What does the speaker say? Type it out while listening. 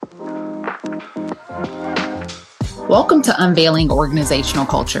Welcome to Unveiling Organizational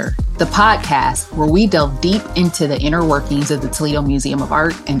Culture, the podcast where we delve deep into the inner workings of the Toledo Museum of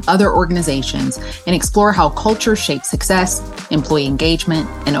Art and other organizations and explore how culture shapes success, employee engagement,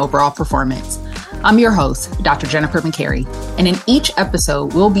 and overall performance. I'm your host, Dr. Jennifer McCary, and in each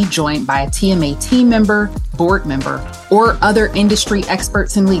episode, we'll be joined by a TMA team member, board member, or other industry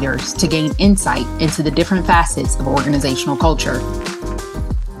experts and leaders to gain insight into the different facets of organizational culture.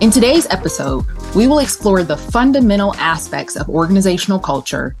 In today's episode, we will explore the fundamental aspects of organizational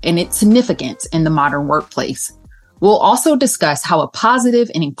culture and its significance in the modern workplace. We'll also discuss how a positive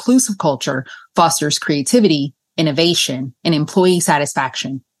and inclusive culture fosters creativity, innovation, and employee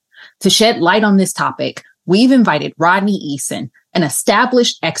satisfaction. To shed light on this topic, we've invited Rodney Eason, an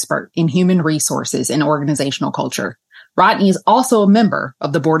established expert in human resources and organizational culture. Rodney is also a member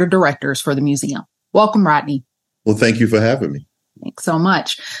of the board of directors for the museum. Welcome, Rodney. Well, thank you for having me. Thanks so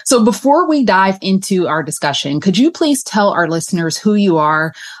much. So before we dive into our discussion, could you please tell our listeners who you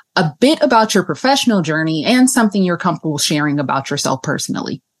are, a bit about your professional journey, and something you're comfortable sharing about yourself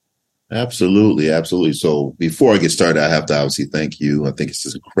personally? Absolutely. Absolutely. So before I get started, I have to obviously thank you. I think it's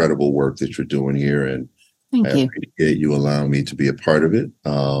this incredible work that you're doing here, and Thank you. appreciate you allowing me to be a part of it.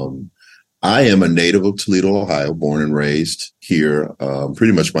 I am a native of Toledo, Ohio, born and raised here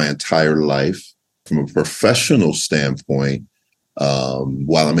pretty much my entire life. From a professional standpoint,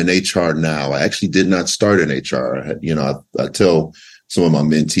 while I'm in HR now, I actually did not start in HR. I tell some of my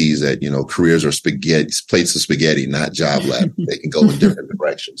mentees that, careers are plates of spaghetti, not job lab. They can go in different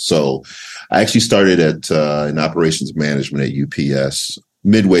directions. So I actually started in operations management at UPS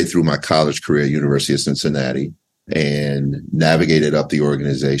midway through my college career at University of Cincinnati, and navigated up the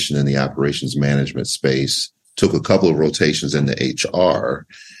organization in the operations management space, took a couple of rotations into HR.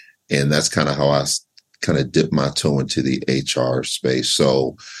 And that's kind of how I dipped my toe into the HR space.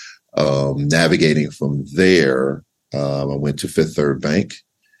 So navigating from there, I went to Fifth Third Bank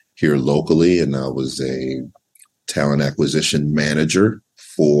here locally, and I was a talent acquisition manager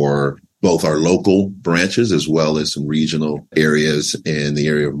for both our local branches as well as some regional areas in the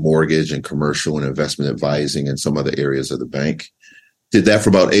area of mortgage and commercial and investment advising and some other areas of the bank. Did that for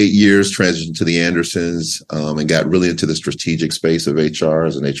about 8 years, transitioned to the Andersons, and got really into the strategic space of HR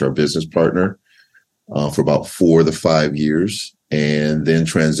as an HR business partner for about 4 to 5 years, and then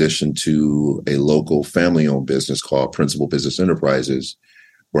transitioned to a local family-owned business called Principal Business Enterprises,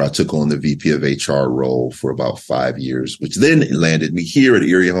 where I took on the VP of HR role for about 5 years, which then landed me here at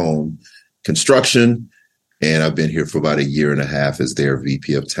Erie Home Construction. And I've been here for about 1.5 years as their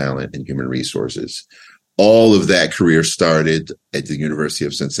VP of Talent and Human Resources. All of that career started at the University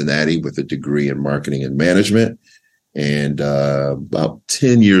of Cincinnati with a degree in marketing and management. And about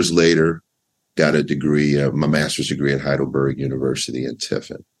 10 years later, got a degree, my master's degree at Heidelberg University in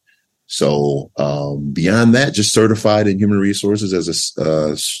Tiffin. So beyond that, just certified in human resources as a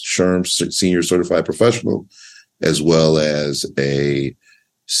SHRM senior certified professional, as well as a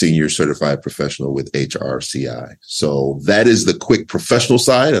senior certified professional with HRCI. So that is the quick professional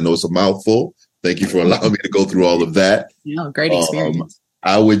side. I know it's a mouthful. Thank you for allowing me to go through all of that. Great experience.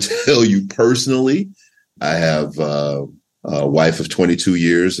 I would tell you personally, I have a wife of 22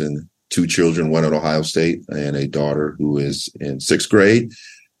 years and 2 children, one at Ohio State and a daughter who is in 6th grade.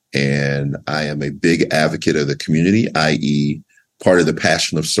 And I am a big advocate of the community, i.e. part of the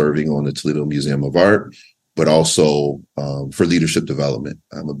passion of serving on the Toledo Museum of Art, but also for leadership development.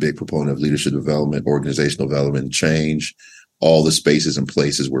 I'm a big proponent of leadership development, organizational development, and change, all the spaces and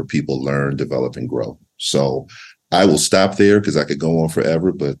places where people learn, develop, and grow. So I will stop there because I could go on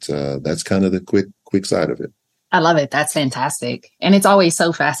forever, but that's kind of the quick side of it. I love it. That's fantastic. And it's always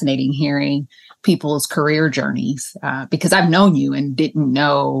so fascinating hearing people's career journeys because I've known you and didn't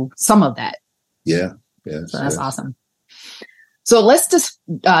know some of that. Yeah. So that's awesome. So let's just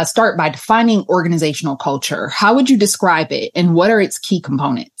start by defining organizational culture. How would you describe it and what are its key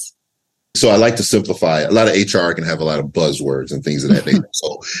components? So I like to simplify. A lot of HR can have a lot of buzzwords and things of that nature.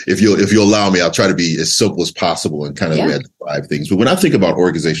 So if you allow me, I'll try to be as simple as possible and kind of describe things. But when I think about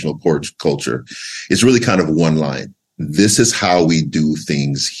organizational culture, it's really kind of one line. This is how we do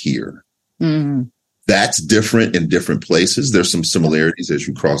things here. Mm-hmm. That's different in different places. There's some similarities as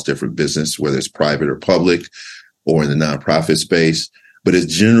you cross different business, whether it's private or public or in the nonprofit space. But it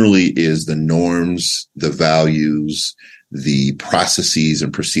generally is the norms, the values, the processes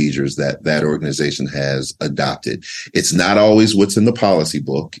and procedures that organization has adopted. It's not always what's in the policy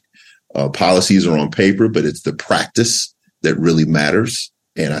book. Policies are on paper, but it's the practice that really matters.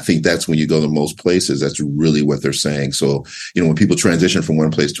 And I think that's when you go to most places, that's really what they're saying. So, when people transition from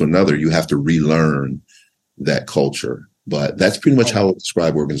one place to another, you have to relearn that culture. But that's pretty much how I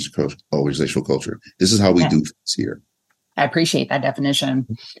describe organizational culture. This is how we do things here. I appreciate that definition.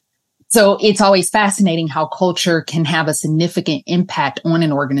 So it's always fascinating how culture can have a significant impact on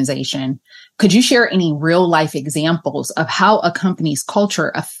an organization. Could you share any real life examples of how a company's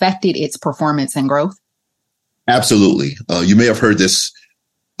culture affected its performance and growth? Absolutely. You may have heard this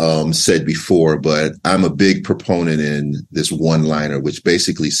said before, but I'm a big proponent in this one-liner, which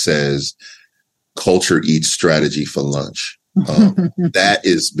basically says, culture eats strategy for lunch. That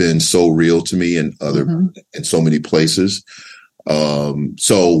has been so real to me in so many places.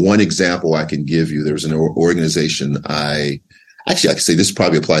 So one example I can give you, there was an organization I can say this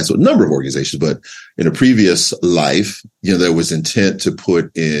probably applies to a number of organizations, but in a previous life, there was intent to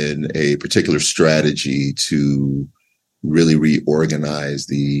put in a particular strategy to really reorganize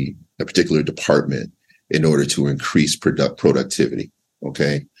a particular department in order to increase productivity.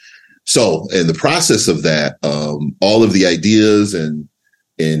 Okay. So in the process of that, all of the ideas and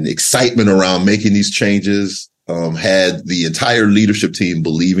excitement around making these changes had the entire leadership team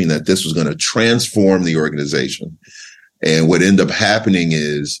believing that this was going to transform the organization. And what ended up happening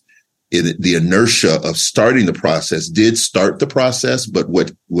is the inertia of starting the process did start the process. But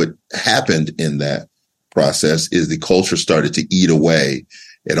what happened in that process is the culture started to eat away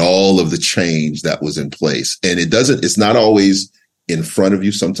at all of the change that was in place. And it's not always in front of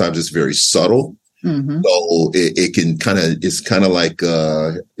you. Sometimes it's very subtle. Mm-hmm. So it's kind of like,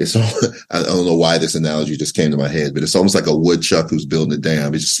 I don't know why this analogy just came to my head, but it's almost like a woodchuck who's building a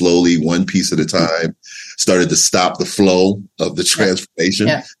dam. It's slowly, one piece at a time, started to stop the flow of the transformation.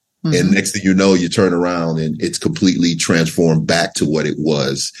 Yeah. Mm-hmm. And next thing you know, you turn around and it's completely transformed back to what it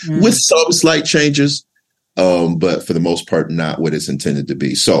was with some slight changes. But for the most part, not what it's intended to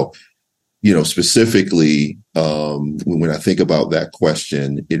be. So, specifically, when I think about that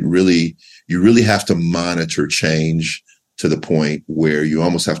question, you really have to monitor change to the point where you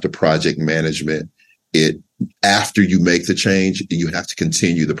almost have to project management it after you make the change. You have to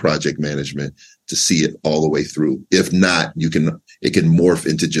continue the project management to see it all the way through. If not, it can morph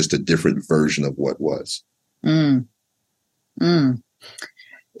into just a different version of what was.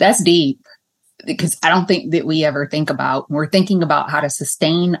 That's deep. Because I don't think that we ever we're thinking about how to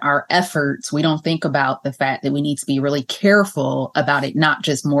sustain our efforts. We don't think about the fact that we need to be really careful about it, not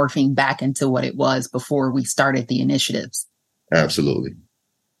just morphing back into what it was before we started the initiatives. Absolutely.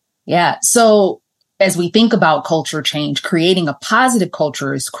 Yeah. So as we think about culture change, creating a positive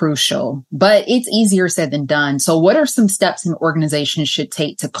culture is crucial, but it's easier said than done. So what are some steps an organization should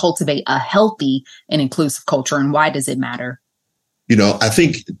take to cultivate a healthy and inclusive culture, and why does it matter? I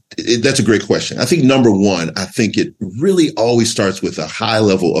think that's a great question. I think number one, I think it really always starts with a high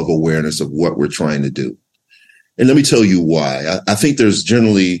level of awareness of what we're trying to do. And let me tell you why. I think there's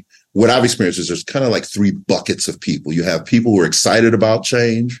generally, what I've experienced is there's kind of like three buckets of people. You have people who are excited about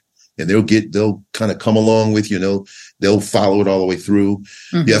change and they'll kind of come along with, they'll follow it all the way through.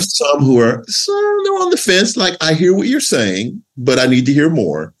 Mm-hmm. You have some they're on the fence. Like, I hear what you're saying, but I need to hear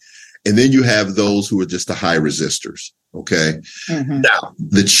more. And then you have those who are just the high resistors. Okay. Mm-hmm. Now,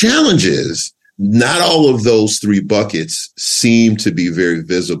 the challenge is not all of those three buckets seem to be very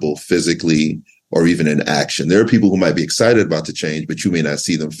visible physically or even in action. There are people who might be excited about the change, but you may not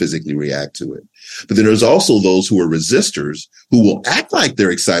see them physically react to it. But then there's also those who are resistors who will act like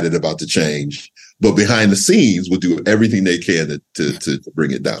they're excited about the change, but behind the scenes will do everything they can to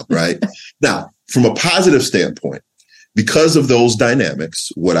bring it down. Right. Now, from a positive standpoint, because of those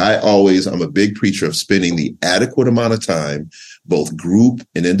dynamics, I'm a big preacher of spending the adequate amount of time, both group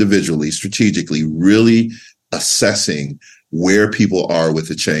and individually, strategically, really assessing where people are with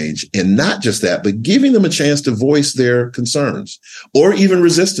the change. And not just that, but giving them a chance to voice their concerns or even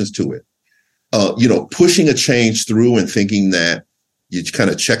resistance to it. Pushing a change through and thinking that you kind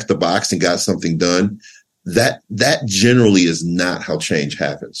of checked the box and got something done. That generally is not how change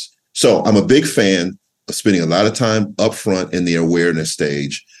happens. So I'm a big fan of spending a lot of time up front in the awareness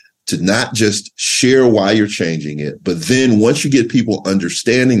stage to not just share why you're changing it, but then once you get people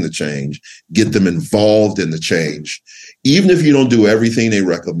understanding the change, get them involved in the change. Even if you don't do everything they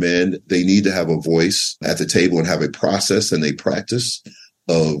recommend, they need to have a voice at the table and have a process and a practice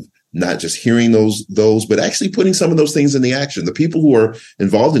of not just hearing those, but actually putting some of those things in the action. The people who are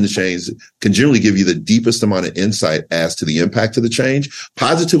involved in the change can generally give you the deepest amount of insight as to the impact of the change,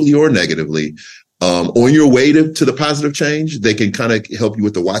 positively or negatively. On your way to the positive change, they can kind of help you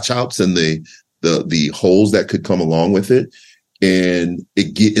with the watch outs and the holes that could come along with it. And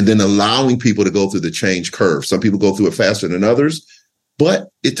then allowing people to go through the change curve. Some people go through it faster than others, but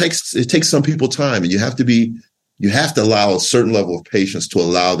it takes some people time, and you have to allow a certain level of patience to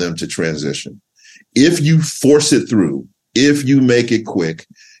allow them to transition. If you force it through if you make it quick,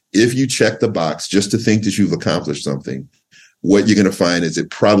 if you check the box just to think that you've accomplished something, what you're going to find is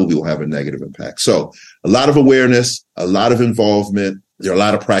it probably will have a negative impact. So a lot of awareness, a lot of involvement. There are a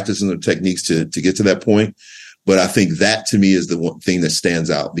lot of practices and techniques to get to that point. But I think that to me is the one thing that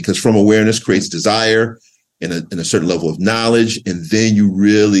stands out, because from awareness creates desire and a certain level of knowledge. And then you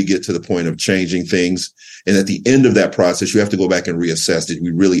really get to the point of changing things. And at the end of that process, you have to go back and reassess, did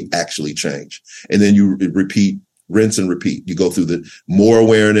we really actually change? And then you repeat, rinse and repeat. You go through the more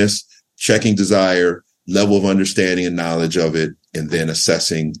awareness, checking desire, level of understanding and knowledge of it, and then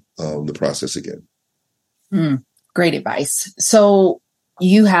assessing the process again. Great advice. So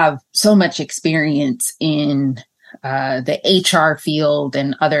you have so much experience in the HR field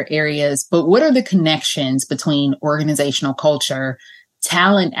and other areas, but what are the connections between organizational culture,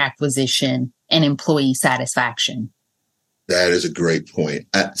 talent acquisition, and employee satisfaction? That is a great point.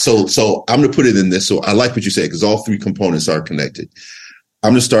 So I'm going to put it in this. So I like what you said, because all three components are connected.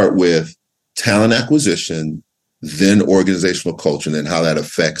 I'm going to start with talent acquisition, then organizational culture, and then how that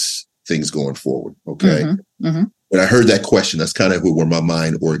affects things going forward. Okay. When I heard that question, that's kind of where my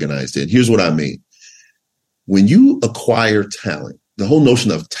mind organized in. Here's what I mean. When you acquire talent, the whole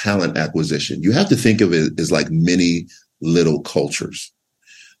notion of talent acquisition, you have to think of it as like many little cultures.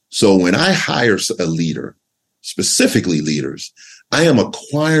 So when I hire a leader, specifically leaders, I am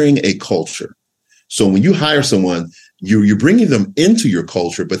acquiring a culture. So when you hire someone, you're bringing them into your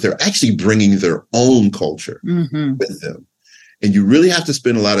culture, but they're actually bringing their own culture with them. And you really have to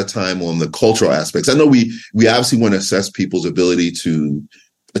spend a lot of time on the cultural aspects. I know we obviously want to assess people's ability to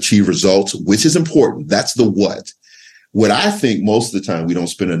achieve results, which is important. That's the what. What I think most of the time we don't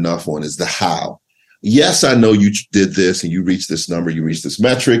spend enough on is the how. Yes, I know you did this and you reached this number, you reached this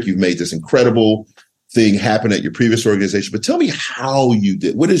metric, you've made this incredible thing happen at your previous organization, but tell me how you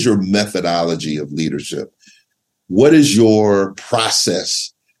did. What is your methodology of leadership? What is your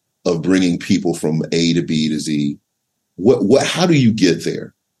process of bringing people from A to B to Z? How do you get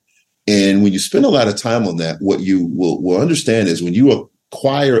there? And when you spend a lot of time on that, what you will understand is when you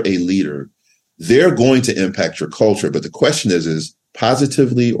acquire a leader, they're going to impact your culture. But the question is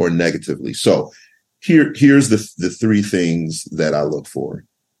positively or negatively? So here's the three things that I look for: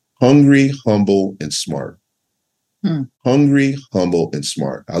 hungry, humble, and smart. Hungry, humble, and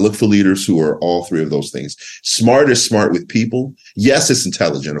smart. I look for leaders who are all three of those things. Smart is smart with people. Yes, it's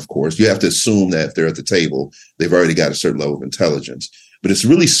intelligent, of course. You have to assume that if they're at the table, they've already got a certain level of intelligence. But it's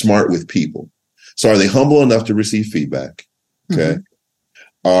really smart with people. So are they humble enough to receive feedback? Okay.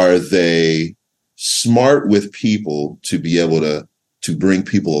 Are they smart with people to be able to bring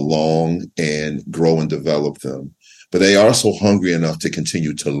people along and grow and develop them? But they are also hungry enough to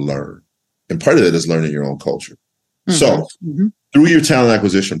continue to learn. And part of that is learning your own culture. So through your talent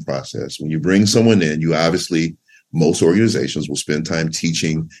acquisition process, when you bring someone in, you obviously, most organizations will spend time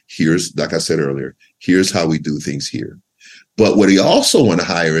teaching, here's, like I said earlier, here's how we do things here. But what you also want to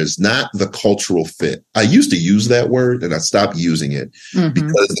hire is not the cultural fit. I used to use that word and I stopped using it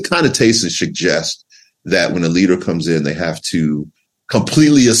because the connotation suggests that when a leader comes in, they have to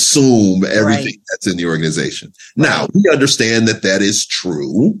completely assume everything that's in the organization. Now, we understand that is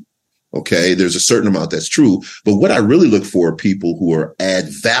true. Okay, there's a certain amount that's true. But what I really look for are people who add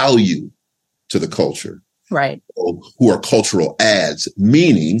value to the culture. Right. Who are cultural adds,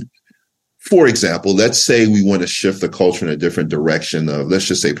 meaning, for example, let's say we want to shift the culture in a different direction of, let's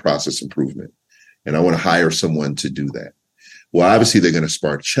just say, process improvement. And I want to hire someone to do that. Well, obviously, they're going to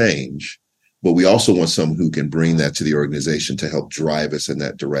spark change, but we also want someone who can bring that to the organization to help drive us in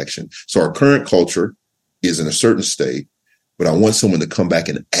that direction. So our current culture is in a certain state, but I want someone to come back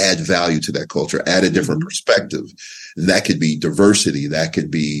and add value to that culture, add a different perspective. And that could be diversity. That could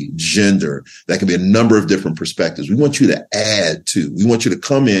be gender. That could be a number of different perspectives. We want you to add to. We want you to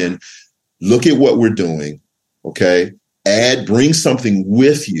come in, look at what we're doing. Okay. Bring something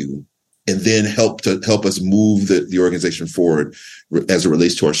with you, and then help us move the organization forward as it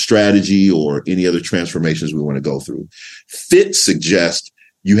relates to our strategy or any other transformations we want to go through. Fit suggests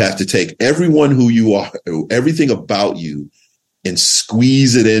you have to take everyone who you are, everything about you, and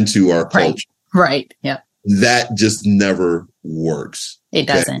squeeze it into our culture. Right. Yeah. That just never works. It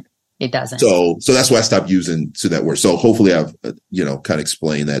doesn't. It doesn't. So that's why I stopped using that word. So hopefully I've, kind of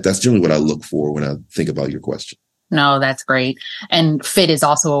explained that. That's generally what I look for when I think about your question. No, that's great. And fit is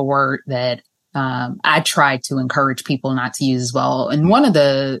also a word that I try to encourage people not to use as well. And one of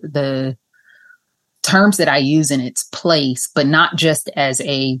the terms that I use in its place, but not just as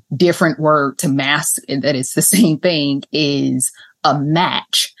a different word to mask that it's the same thing, is a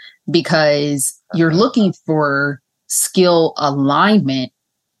match, because you're looking for skill alignment,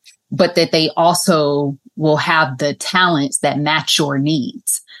 but that they also will have the talents that match your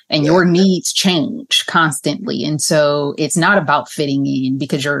needs. And your needs change constantly. And so it's not about fitting in,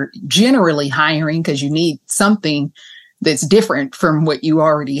 because you're generally hiring because you need something that's different from what you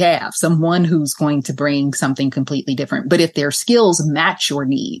already have, someone who's going to bring something completely different. But if their skills match your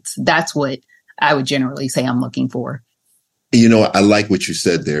needs, that's what I would generally say I'm looking for. You know, I like what you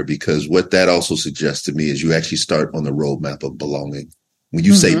said there, because what that also suggests to me is you actually start on the roadmap of belonging. When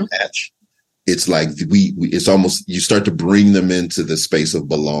you say match, it's like it's almost, you start to bring them into the space of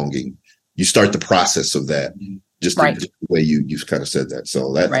belonging. You start the process of that, just the way you kind of said that.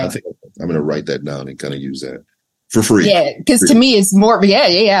 So that I think I'm going to write that down and kind of use that for free. Yeah, because to me, it's more,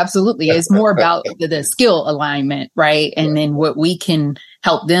 absolutely. It's more about the skill alignment, right? And then what we can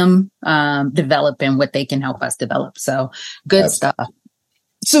help them develop and what they can help us develop. So good stuff.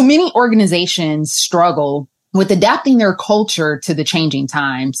 So many organizations struggle with adapting their culture to the changing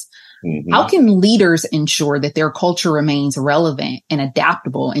times. How can leaders ensure that their culture remains relevant and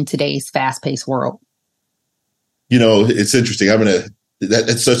adaptable in today's fast-paced world? You know, it's interesting.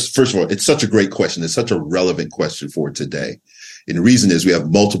 First of all, it's such a great question. It's such a relevant question for today. And the reason is we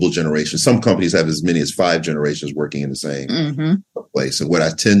have multiple generations. Some companies have as many as 5 generations working in the same place. And what I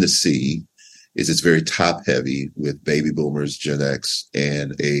tend to see is it's very top heavy with baby boomers, Gen X,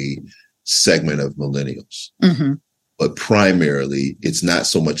 and a segment of millennials. But primarily, it's not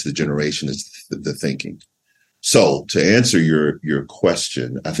so much the generation as the thinking. So to answer your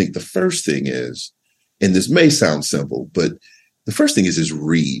question, I think the first thing is, and this may sound simple, but the first thing is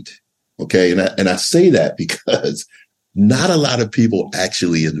read. Okay. And I say that because not a lot of people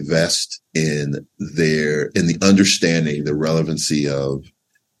actually invest in the understanding, the relevancy of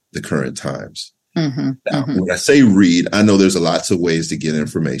the current times. Now, when I say read, I know there's lots of ways to get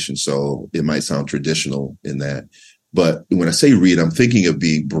information. So it might sound traditional in that. But when I say read, I'm thinking of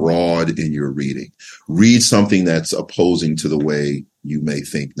being broad in your reading. Read something that's opposing to the way you may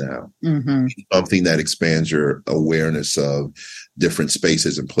think now. Something that expands your awareness of different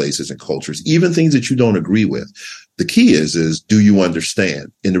spaces and places and cultures, even things that you don't agree with. The key is do you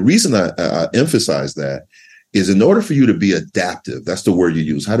understand? And the reason I emphasize that is in order for you to be adaptive, that's the word you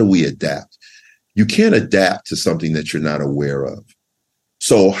use. How do we adapt? You can't adapt to something that you're not aware of.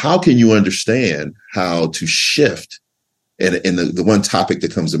 So how can you understand how to shift? And the one topic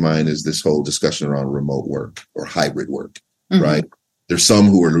that comes to mind is this whole discussion around remote work or hybrid work, right? There's some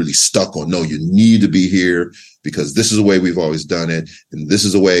who are really stuck on, no, you need to be here because this is the way we've always done it. And this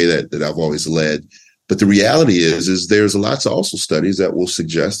is the way that I've always led. But the reality is there's lots of also studies that will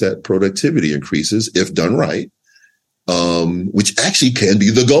suggest that productivity increases if done right, which actually can be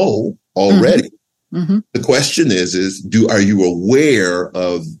the goal already. The question is are you aware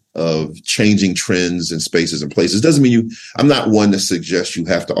of changing trends and spaces and places? Doesn't mean I'm not one to suggest you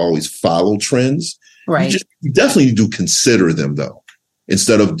have to always follow trends. Right. You definitely do consider them though,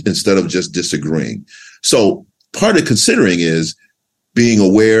 instead of just disagreeing. So part of considering is being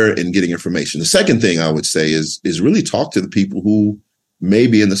aware and getting information. The second thing I would say is really talk to the people who may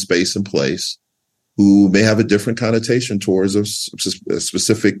be in the space and place, who may have a different connotation towards a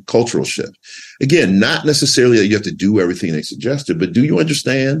specific cultural shift. Again, not necessarily that you have to do everything they suggested, but do you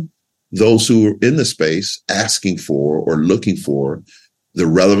understand those who are in the space asking for or looking for the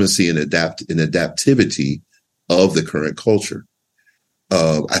relevancy and adaptivity of the current culture?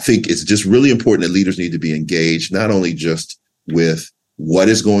 I think it's just really important that leaders need to be engaged, not only just with what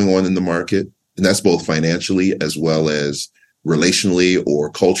is going on in the market, and that's both financially as well as relationally or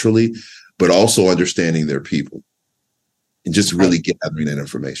culturally, but also understanding their people and just really gathering that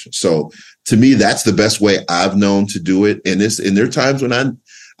information. So to me, that's the best way I've known to do it. And there are times when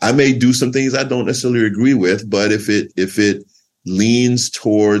I may do some things I don't necessarily agree with, but if it leans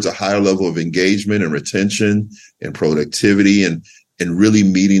towards a higher level of engagement and retention and productivity and really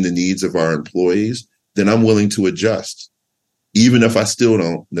meeting the needs of our employees, then I'm willing to adjust, even if I still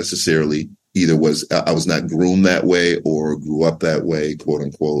don't necessarily I was not groomed that way or grew up that way, quote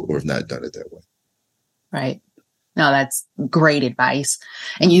unquote, or have not done it that way. Right. No, that's great advice.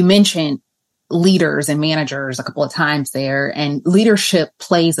 And you mentioned leaders and managers a couple of times there, and leadership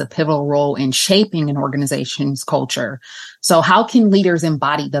plays a pivotal role in shaping an organization's culture. So how can leaders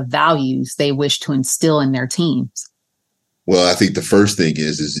embody the values they wish to instill in their teams? Well, I think the first thing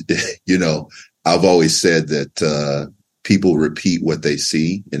is, I've always said that people repeat what they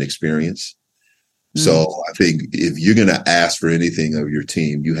see and experience. So I think if you're going to ask for anything of your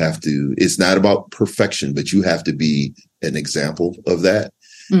team, it's not about perfection, but you have to be an example of that.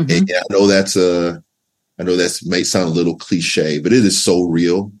 And I know that may sound a little cliche, but it is so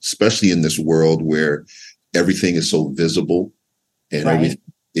real, especially in this world where everything is so visible and everything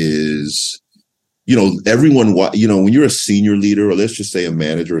is, everyone, when you're a senior leader, or let's just say a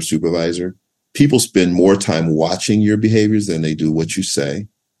manager or supervisor, people spend more time watching your behaviors than they do what you say.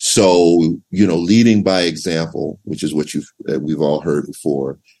 So, leading by example, which is what we've all heard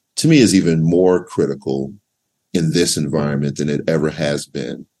before, to me is even more critical in this environment than it ever has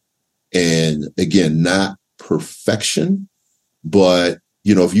been. And again, not perfection, but,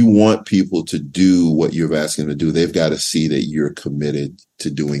 if you want people to do what you're asking them to do, they've got to see that you're committed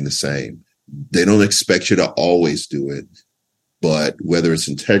to doing the same. They don't expect you to always do it, but whether it's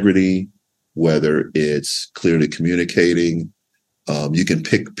integrity, whether it's clearly communicating, you can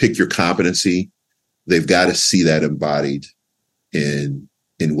pick your competency. They've got to see that embodied in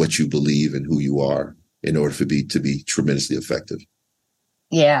what you believe and who you are in order to be tremendously effective.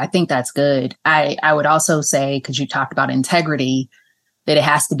 Yeah, I think that's good. I would also say, because you talked about integrity, that it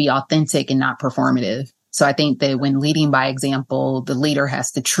has to be authentic and not performative. So I think that when leading by example, the leader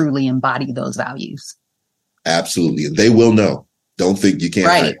has to truly embody those values. Absolutely. And they will know. Don't think you can't.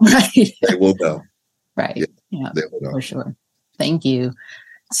 Right. They will know. Right. Yeah, they will know. For sure. Thank you.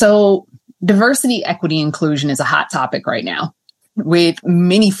 So diversity, equity, inclusion is a hot topic right now, with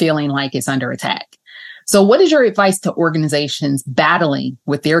many feeling like it's under attack. So what is your advice to organizations battling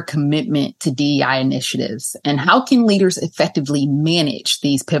with their commitment to DEI initiatives? And how can leaders effectively manage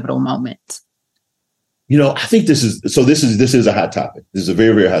these pivotal moments? I think this is a hot topic. This is a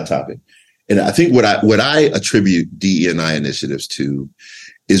very, very hot topic. And I think what I attribute DE&I initiatives to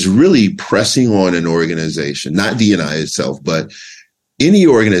is really pressing on an organization, not DE&I itself, but any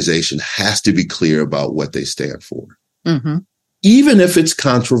organization has to be clear about what they stand for, even if it's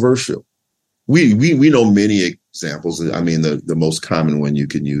controversial. We know many examples. I mean, the most common one you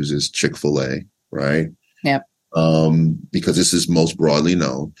can use is Chick-fil-A, right? Yep. Because this is most broadly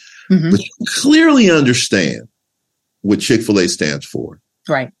known. But you clearly understand what Chick-fil-A stands for.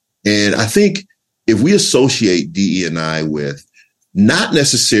 Right. And I think if we associate DE&I with not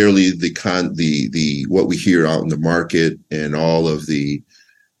necessarily the what we hear out in the market and all of the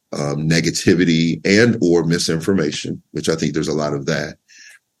negativity and or misinformation, which I think there's a lot of that,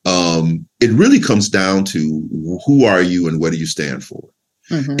 it really comes down to who are you and what do you stand for?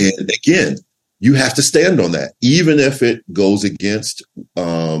 And again, you have to stand on that, even if it goes against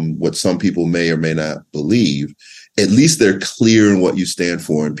what some people may or may not believe. At least they're clear in what you stand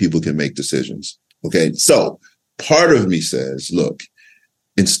for and people can make decisions. Okay. So part of me says, look,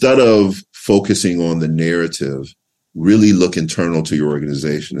 instead of focusing on the narrative, really look internal to your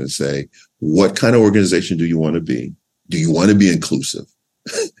organization and say, what kind of organization do you want to be? Do you want to be inclusive?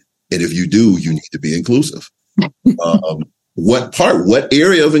 And if you do, you need to be inclusive. What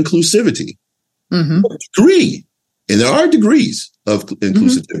area of inclusivity? What degree? And there are degrees of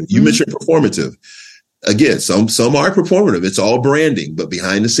inclusivity. You mentioned performative. Again, some are performative. It's all branding, but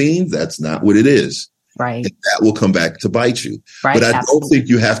behind the scenes, that's not what it is. Right. And that will come back to bite you. Right. But I don't think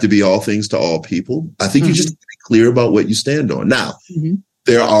you have to be all things to all people. I think you just have to be clear about what you stand on. Now,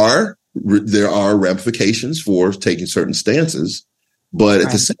 there are ramifications for taking certain stances, but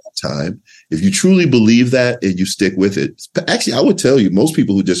at the same time, if you truly believe that and you stick with it, actually, I would tell you, most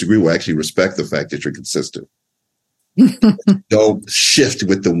people who disagree will actually respect the fact that you're consistent. Don't shift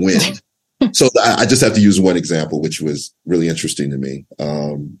with the wind. So I just have to use one example, which was really interesting to me.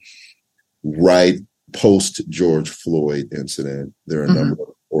 Right post George Floyd incident, there are a number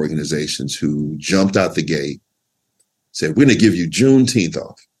of organizations who jumped out the gate, said, we're going to give you Juneteenth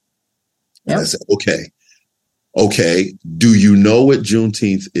off. And I said, okay. Do you know what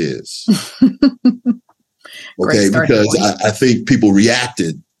Juneteenth is? Okay. Because I think people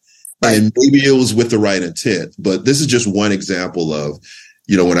reacted and maybe it was with the right intent, but this is just one example of,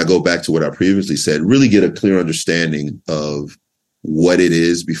 when I go back to what I previously said, really get a clear understanding of what it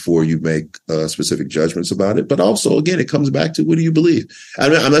is before you make specific judgments about it. But also, again, it comes back to what do you believe?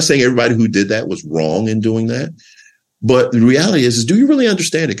 I'm not saying everybody who did that was wrong in doing that. But the reality is do you really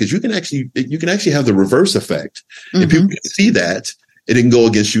understand it? Because you can actually have the reverse effect. If people can see that, it can go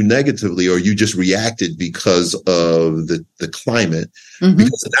against you negatively, or you just reacted because of the climate.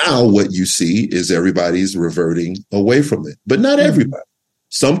 Because now what you see is everybody's reverting away from it, but not everybody.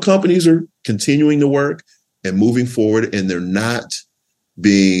 Some companies are continuing to work and moving forward, and they're not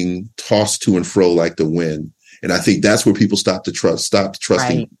being tossed to and fro like the wind. And I think that's where people stop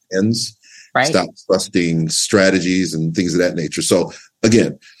trusting ends. Right. Stop trusting strategies and things of that nature. So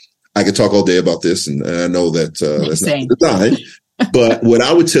again, I could talk all day about this, and I know that that's not the time. But what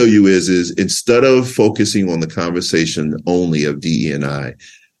I would tell you is instead of focusing on the conversation only of DE&I,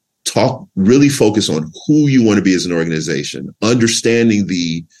 really focus on who you want to be as an organization, understanding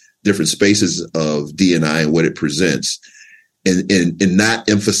the different spaces of DE&I and what it presents, and not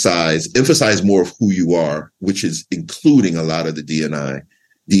emphasize more of who you are, which is including a lot of the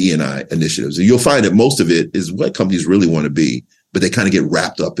DE&I initiatives. And you'll find that most of it is what companies really want to be, but they kind of get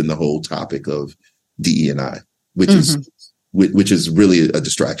wrapped up in the whole topic of DE&I, which is really a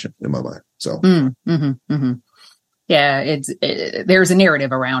distraction in my mind. So, yeah, there's a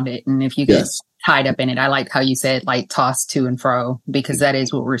narrative around it, and if you get tied up in it, I like how you said like toss to and fro, because that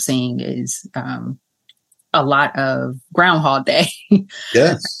is what we're seeing is a lot of Groundhog Day.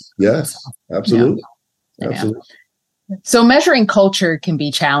 Yes, absolutely. Yeah. Absolutely. So measuring culture can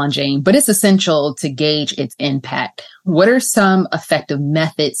be challenging, but it's essential to gauge its impact. What are some effective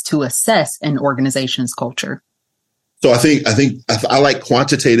methods to assess an organization's culture? So I think I like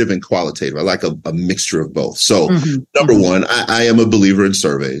quantitative and qualitative. I like a mixture of both. So number one, I am a believer in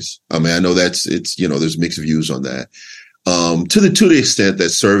surveys. I mean, I know there's mixed views on that. To the extent that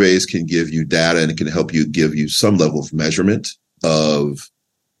surveys can give you data and it can help you give you some level of measurement of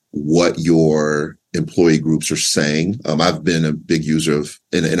what your employee groups are saying. I've been a big user of,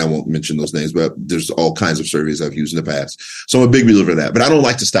 and I won't mention those names, but there's all kinds of surveys I've used in the past. So I'm a big believer in that, but I don't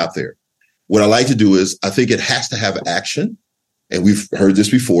like to stop there. What I like to do is I think it has to have action. And we've heard this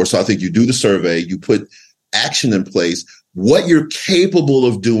before. So I think you do the survey, you put action in place, what you're capable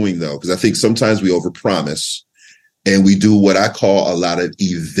of doing though, because I think sometimes we overpromise and we do what I call a lot of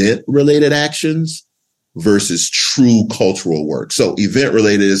event related actions versus true cultural work. So event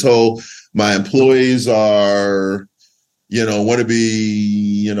related is, my employees are, want to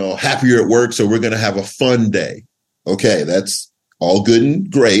be, happier at work. So we're going to have a fun day. Okay. That's all good and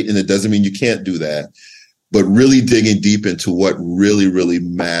great. And it doesn't mean you can't do that, but really digging deep into what really, really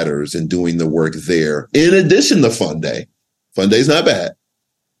matters and doing the work there. In addition to fun day is not bad.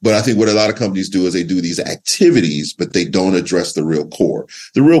 But I think what a lot of companies do is they do these activities, but they don't address the real core.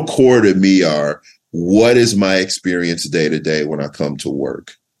 The real core to me are, what is my experience day to day when I come to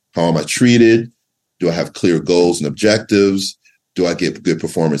work? How am I treated? Do I have clear goals and objectives? Do I get good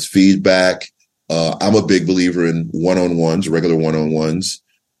performance feedback? I'm a big believer in one-on-ones, regular one-on-ones,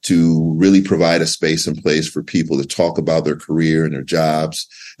 to really provide a space and place for people to talk about their career and their jobs,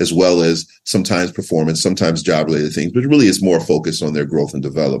 as well as sometimes performance, sometimes job-related things, but really it's more focused on their growth and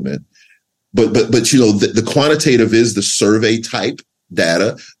development. But the quantitative is the survey type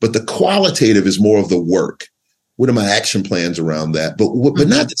data, but the qualitative is more of the work. What are my action plans around that? But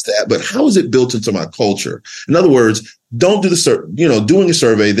not just that, but how is it built into my culture? In other words, don't do doing a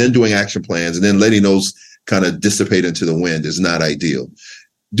survey, then doing action plans, and then letting those kind of dissipate into the wind is not ideal.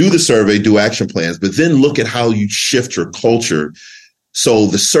 Do the survey, do action plans, but then look at how you shift your culture. So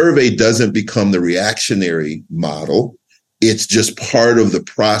the survey doesn't become the reactionary model. It's just part of the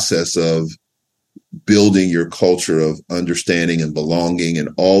process of building your culture of understanding and belonging and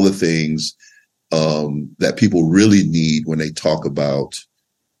all the things that people really need when they talk about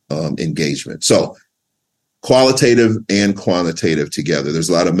engagement. So qualitative and quantitative together. There's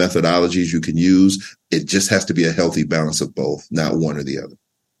a lot of methodologies you can use. It just has to be a healthy balance of both, not one or the other.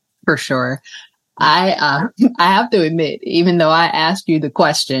 For sure. I have to admit, even though I asked you the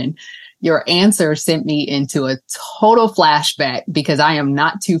question, your answer sent me into a total flashback because I am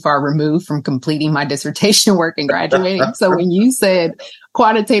not too far removed from completing my dissertation work and graduating. So when you said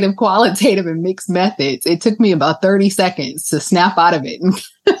quantitative, qualitative, and mixed methods, it took me about 30 seconds to snap out of it.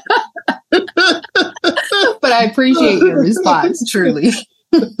 But I appreciate your response, truly.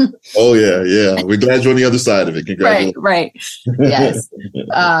 Oh, yeah. We're glad you're on the other side of it. Congratulations. Right. Yes.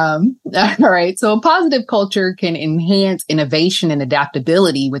 All right. So a positive culture can enhance innovation and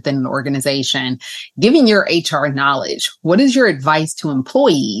adaptability within an organization. Given your HR knowledge, what is your advice to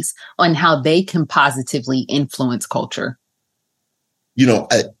employees on how they can positively influence culture?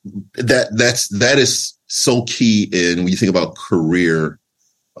 That is so key when you think about career,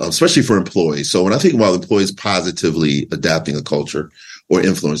 especially for employees. So when I think about employees positively adapting a culture or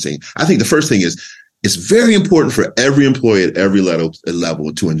influencing, I think the first thing is it's very important for every employee at every level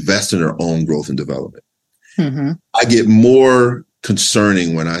to invest in their own growth and development. Mm-hmm. I get more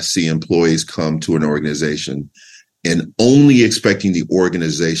concerning when I see employees come to an organization and only expecting the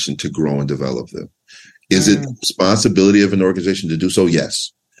organization to grow and develop them. Is it the responsibility of an organization to do so?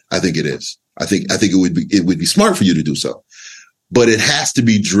 Yes, I think it is. I think it would be smart for you to do so, but it has to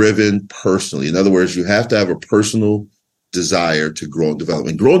be driven personally. In other words, you have to have a personal desire to grow and develop.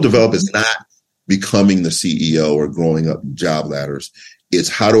 And grow and develop is not becoming the CEO or growing up job ladders. It's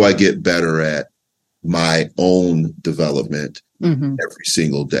how do I get better at my own development every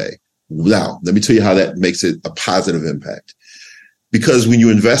single day? Now, let me tell you how that makes it a positive impact. Because when you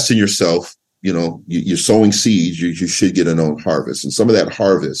invest in yourself, you're sowing seeds, you should get an own harvest. And some of that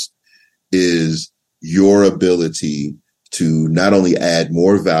harvest is your ability to not only add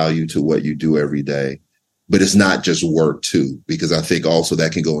more value to what you do every day, but it's not just work too, because I think also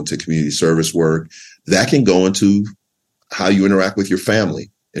that can go into community service work. That can go into how you interact with your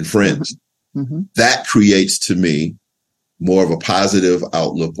family and friends. Mm-hmm. That creates, to me, more of a positive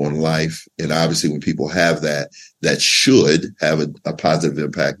outlook on life. And obviously when people have that, that should have a positive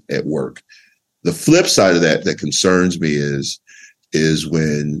impact at work. The flip side of that concerns me is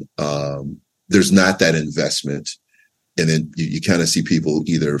when there's not that investment. And then you kind of see people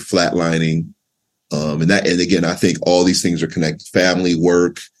either flatlining. And again, I think all these things are connected. Family,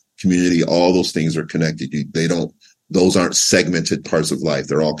 work, community, all those things are connected. Those aren't segmented parts of life.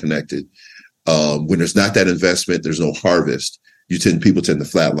 They're all connected. When there's not that investment, there's no harvest. People tend to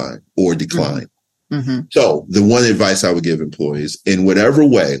flatline or decline. Mm-hmm. So the one advice I would give employees, in whatever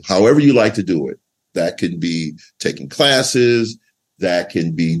way, however you like to do it, that can be taking classes, that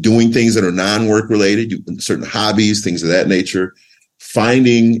can be doing things that are non-work related, certain hobbies, things of that nature,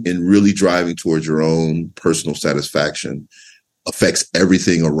 finding and really driving towards your own personal satisfaction affects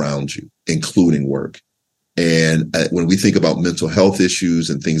everything around you, including work. And when we think about mental health issues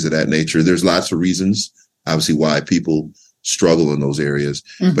and things of that nature, there's lots of reasons, obviously, why people struggle in those areas.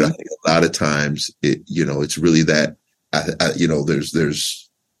 Mm-hmm. But I think a lot of times, it's really that,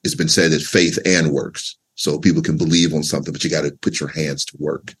 it's been said that faith and works. So people can believe on something, but you got to put your hands to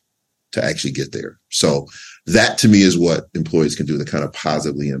work to actually get there. So that to me is what employees can do to kind of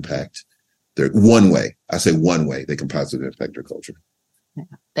positively impact their one way they can positively impact their culture. Yeah,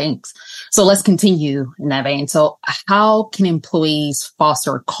 thanks. So let's continue in that vein. So how can employees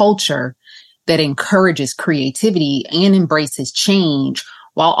foster a culture that encourages creativity and embraces change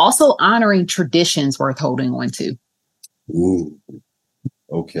while also honoring traditions worth holding on to? Ooh,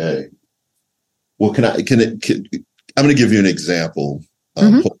 okay. Well, I'm going to give you an example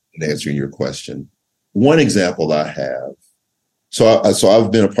in answering your question. One example I have. So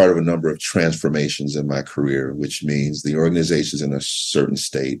I've been a part of a number of transformations in my career, which means the organization's in a certain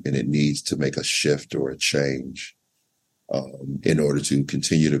state and it needs to make a shift or a change in order to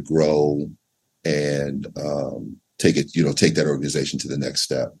continue to grow and take that organization to the next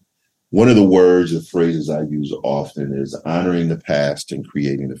step. One of the words or phrases I use often is honoring the past and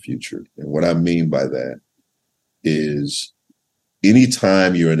creating the future. And what I mean by that is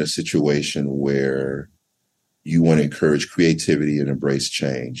anytime you're in a situation where you want to encourage creativity and embrace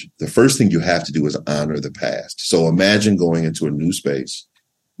change, the first thing you have to do is honor the past. So imagine going into a new space,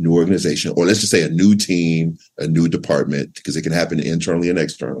 new organization, or let's just say a new team, a new department, because it can happen internally and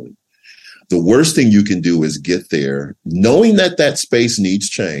externally. The worst thing you can do is get there knowing that space needs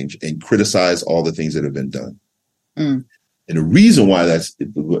change and criticize all the things that have been done. Mm. And the reason why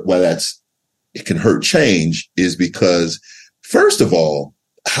it can hurt change is because, first of all,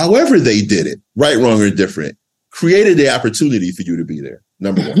 however they did it, right, wrong, or different, created the opportunity for you to be there.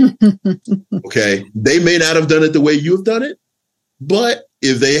 Number one. Okay. They may not have done it the way you have done it, but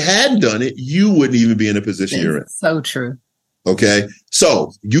if they hadn't done it, you wouldn't even be in a position you're in. So true. Okay.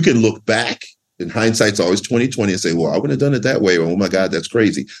 So you can look back, and hindsight's always 20/20, and say, well, I wouldn't have done it that way. Oh my God, that's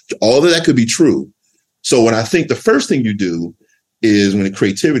crazy. All of that could be true. So when I think the first thing you do is, when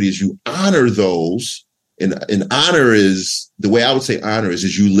creativity is, you honor those. And honor is, the way I would say honor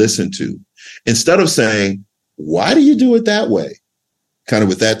is you listen to, instead of saying, why do you do it that way? Kind of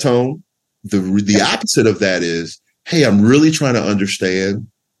with that tone. The opposite of that is, hey, I'm really trying to understand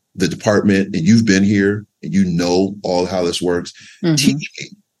the department, and you've been here and you know all how this works. Mm-hmm. Teach me,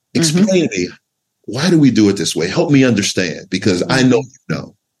 explain to me, why do we do it this way? Help me understand, because I know you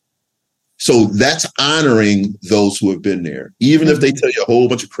know. So that's honoring those who have been there, even if they tell you a whole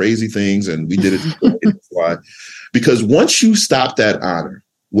bunch of crazy things and we did it. Why? Because once you stop that honor,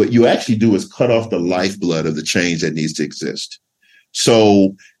 what you actually do is cut off the lifeblood of the change that needs to exist.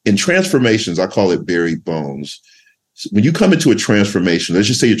 So in transformations, I call it buried bones. When you come into a transformation, let's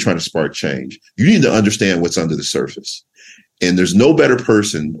just say you're trying to spark change, you need to understand what's under the surface. And there's no better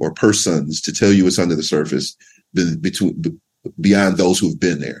person or persons to tell you what's under the surface beyond those who've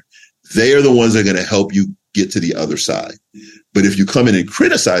been there. They are the ones that are going to help you get to the other side. But if you come in and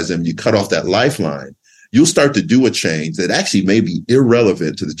criticize them, you cut off that lifeline, you'll start to do a change that actually may be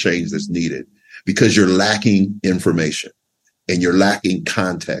irrelevant to the change that's needed, because you're lacking information and you're lacking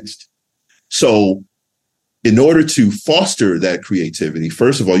context. So in order to foster that creativity,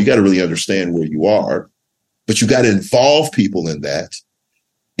 first of all, you got to really understand where you are, but you got to involve people in that.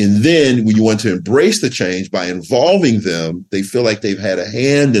 And then when you want to embrace the change by involving them, they feel like they've had a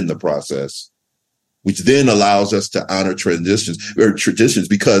hand in the process, which then allows us to honor traditions,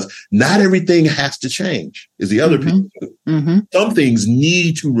 because not everything has to change, is the other piece. Mm-hmm. Some things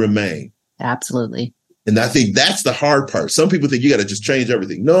need to remain. Absolutely. And I think that's the hard part. Some people think you got to just change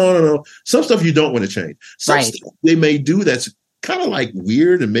everything. No. Some stuff you don't want to change. Some stuff they may do that's kind of like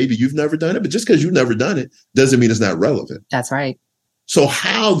weird and maybe you've never done it, but just because you've never done it doesn't mean it's not relevant. That's right. So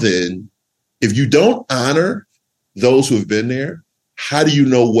how then, if you don't honor those who have been there, how do you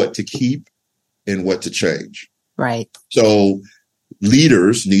know what to keep and what to change? Right. So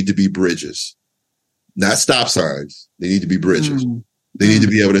leaders need to be bridges, not stop signs. They need to be bridges. They need to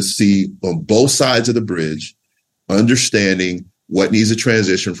be able to see on both sides of the bridge, understanding what needs to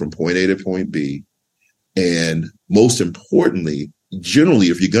transition from point A to point B. And most importantly, generally,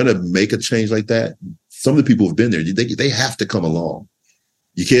 if you're going to make a change like that, some of the people who've been there, they have to come along.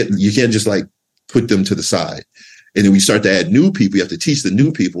 You can't just like put them to the side. And then we start to add new people. You have to teach the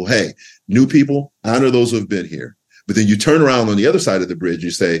new people, hey, new people, honor those who have been here. But then you turn around on the other side of the bridge,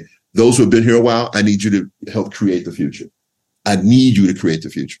 you say, those who have been here a while, I need you to help create the future. I need you to create the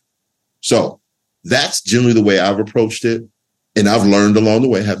future. So that's generally the way I've approached it. And I've learned along the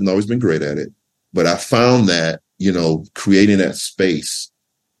way, haven't always been great at it. But I found that, creating that space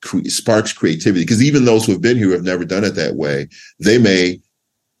sparks creativity. Because even those who have been here who have never done it that way, they may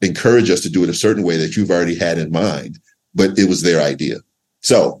encourage us to do it a certain way that you've already had in mind, but it was their idea.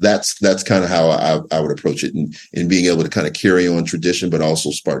 So that's kind of how I would approach it, and being able to kind of carry on tradition, but also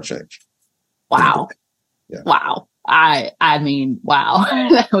spark change. Wow. Yeah. Wow. I mean, wow,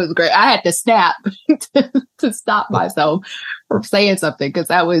 that was great. I had to snap to stop myself from saying something, because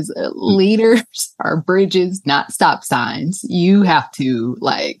that was leaders are bridges, not stop signs. You have to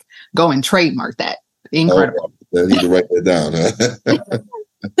go and trademark that. Incredible. I need to write that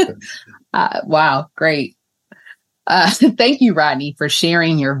down. Wow. Great. Thank you, Rodney, for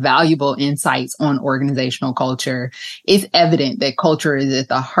sharing your valuable insights on organizational culture. It's evident that culture is at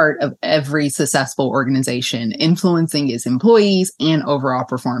the heart of every successful organization, influencing its employees and overall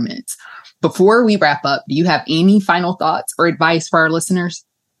performance. Before we wrap up, do you have any final thoughts or advice for our listeners?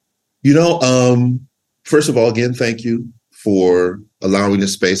 First of all, again, thank you for allowing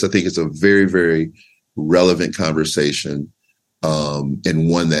this space. I think it's a very, very relevant conversation, and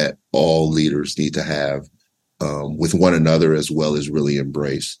one that all leaders need to have with one another, as well as really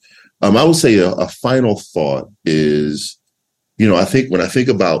embrace. I would say a final thought is, I think when I think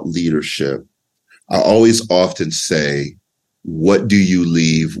about leadership, I always often say, what do you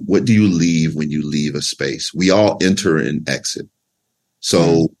leave? What do you leave when you leave a space? We all enter and exit.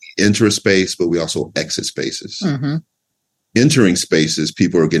 So we enter a space, but we also exit spaces. Mm-hmm. Entering spaces,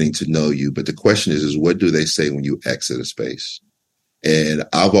 people are getting to know you. But the question is what do they say when you exit a space? And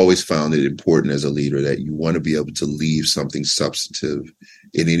I've always found it important as a leader that you want to be able to leave something substantive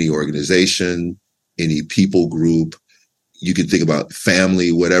in any organization, any people group. You can think about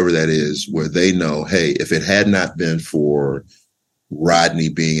family, whatever that is, where they know, hey, if it had not been for Rodney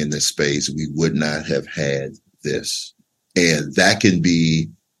being in this space, we would not have had this. And that can be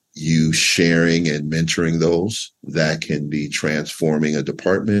you sharing and mentoring those. That can be transforming a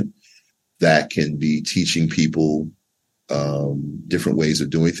department. That can be teaching people different ways of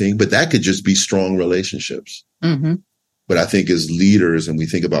doing things, but that could just be strong relationships. Mm-hmm. But I think as leaders, and we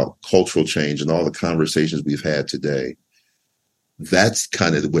think about cultural change and all the conversations we've had today, that's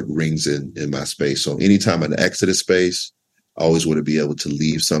kind of what rings in my space. So anytime I exit a space, I always want to be able to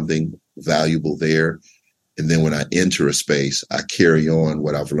leave something valuable there. And then when I enter a space, I carry on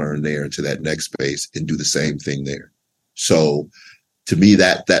what I've learned there into that next space and do the same thing there. So to me,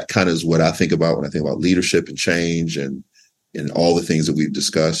 that kind of is what I think about when I think about leadership and change and all the things that we've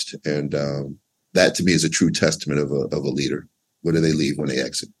discussed. And that to me is a true testament of a leader. What do they leave when they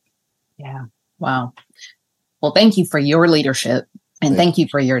exit? Yeah. Wow. Well, thank you for your leadership, and thank you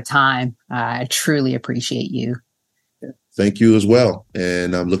for your time. I truly appreciate you. Thank you as well.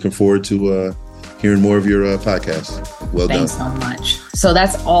 And I'm looking forward to hearing more of your podcast. Well done. Thanks so much. So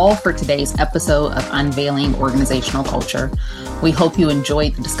that's all for today's episode of Unveiling Organizational Culture. We hope you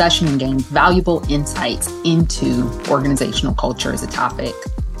enjoyed the discussion and gained valuable insights into organizational culture as a topic.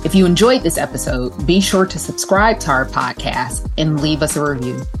 If you enjoyed this episode, be sure to subscribe to our podcast and leave us a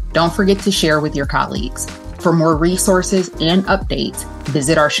review. Don't forget to share with your colleagues. For more resources and updates,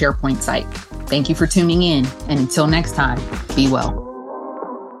 visit our SharePoint site. Thank you for tuning in, and until next time, be well.